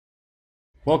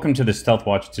Welcome to the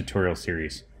Stealthwatch tutorial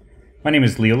series. My name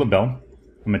is Lebel.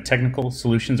 I'm a technical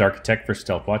solutions architect for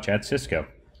Stealthwatch at Cisco.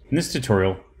 In this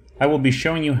tutorial, I will be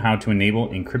showing you how to enable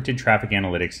encrypted traffic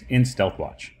analytics in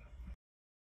Stealthwatch.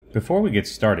 Before we get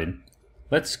started,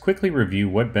 let's quickly review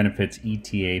what benefits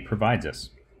ETA provides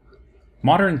us.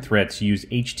 Modern threats use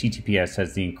HTTPS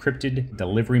as the encrypted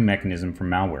delivery mechanism for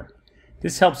malware.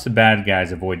 This helps the bad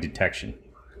guys avoid detection.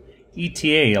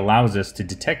 ETA allows us to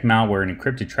detect malware and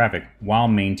encrypted traffic while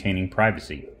maintaining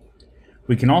privacy.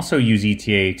 We can also use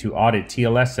ETA to audit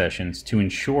TLS sessions to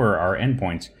ensure our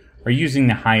endpoints are using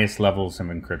the highest levels of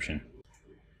encryption.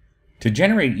 To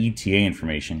generate ETA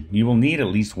information, you will need at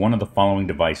least one of the following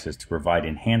devices to provide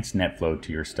enhanced NetFlow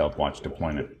to your Stealthwatch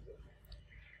deployment.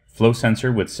 Flow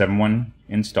sensor with 7.1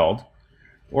 installed,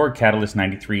 or Catalyst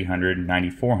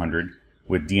 9300-9400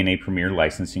 with DNA Premier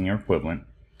licensing or equivalent.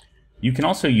 You can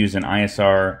also use an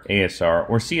ISR, ASR,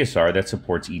 or CSR that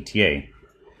supports ETA.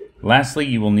 Lastly,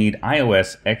 you will need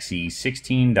iOS XE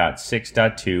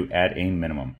 16.6.2 at a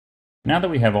minimum. Now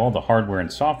that we have all the hardware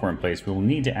and software in place, we will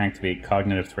need to activate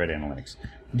Cognitive Threat Analytics.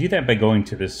 We do that by going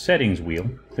to the Settings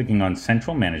wheel, clicking on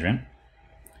Central Management,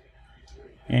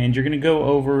 and you're going to go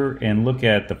over and look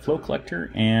at the Flow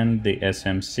Collector and the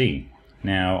SMC.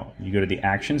 Now, you go to the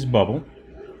Actions bubble,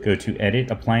 go to Edit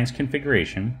Appliance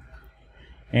Configuration,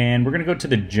 and we're going to go to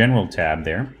the General tab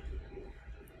there.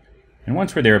 And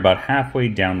once we're there, about halfway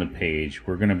down the page,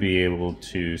 we're going to be able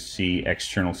to see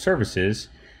External Services,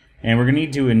 and we're going to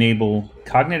need to enable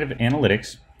Cognitive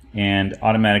Analytics and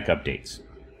Automatic Updates.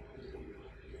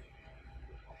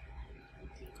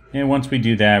 And once we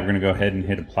do that, we're going to go ahead and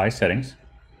hit Apply Settings.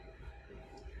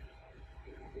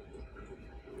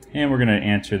 And we're going to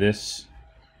answer this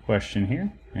question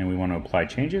here, and we want to apply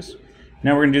changes.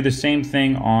 Now we're going to do the same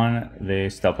thing on the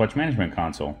Stealthwatch Management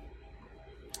Console.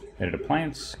 Edit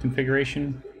Appliance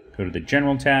Configuration, go to the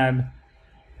General tab,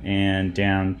 and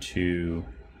down to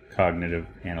Cognitive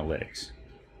Analytics.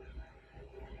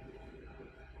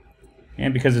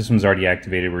 And because this one's already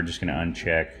activated, we're just going to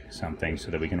uncheck something so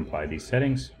that we can apply these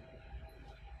settings.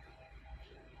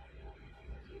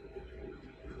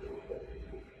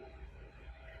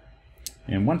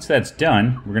 And once that's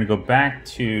done, we're going to go back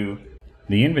to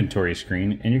the inventory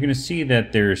screen, and you're going to see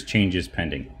that there's changes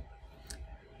pending.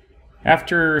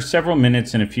 After several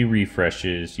minutes and a few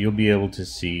refreshes, you'll be able to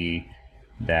see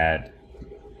that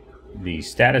the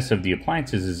status of the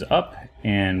appliances is up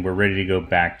and we're ready to go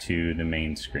back to the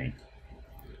main screen.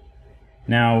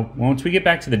 Now, once we get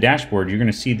back to the dashboard, you're going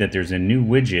to see that there's a new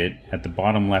widget at the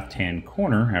bottom left-hand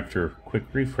corner. After a quick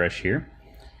refresh here,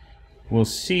 we'll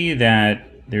see that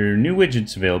there are new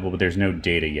widgets available, but there's no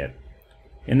data yet.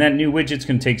 And that new widget's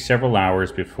going to take several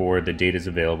hours before the data is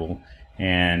available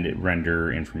and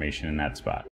render information in that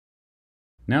spot.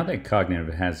 Now that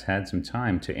Cognitive has had some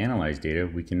time to analyze data,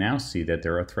 we can now see that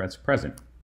there are threats present.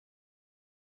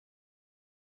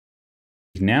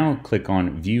 We can now click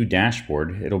on View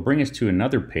Dashboard. It'll bring us to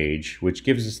another page which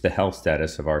gives us the health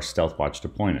status of our Stealthwatch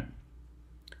deployment.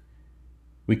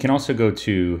 We can also go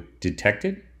to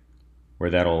Detected,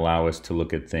 where that'll allow us to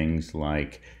look at things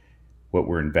like what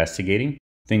we're investigating,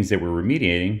 things that we're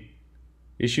remediating,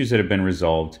 issues that have been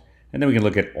resolved, and then we can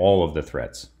look at all of the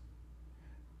threats.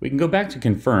 We can go back to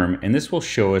Confirm, and this will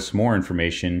show us more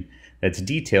information that's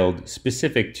detailed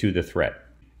specific to the threat.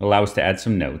 Allow us to add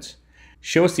some notes,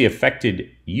 show us the affected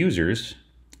users,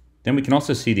 then we can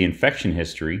also see the infection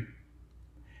history,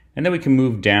 and then we can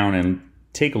move down and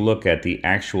take a look at the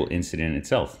actual incident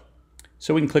itself.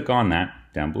 So we can click on that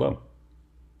down below.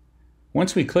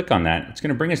 Once we click on that, it's going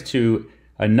to bring us to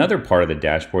another part of the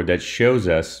dashboard that shows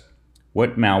us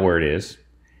what malware it is,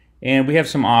 and we have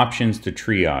some options to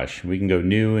triage. We can go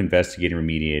New, Investigate, and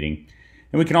Remediating,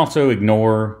 and we can also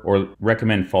ignore or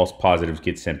recommend false positives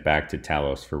get sent back to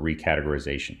Talos for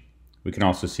recategorization. We can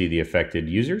also see the affected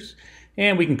users,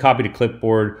 and we can copy to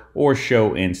clipboard or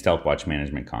show in Stealthwatch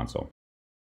Management Console.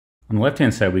 On the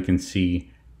left-hand side, we can see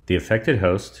the affected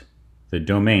host, the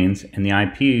domains, and the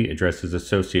IP addresses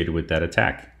associated with that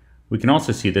attack. We can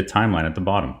also see the timeline at the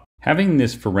bottom. Having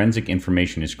this forensic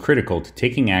information is critical to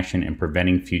taking action and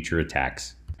preventing future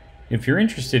attacks. If you're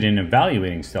interested in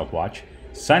evaluating Stealthwatch,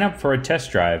 sign up for a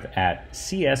test drive at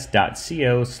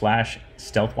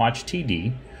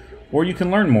cs.co/stealthwatchtd, or you can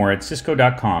learn more at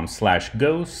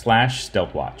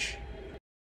cisco.com/go/stealthwatch.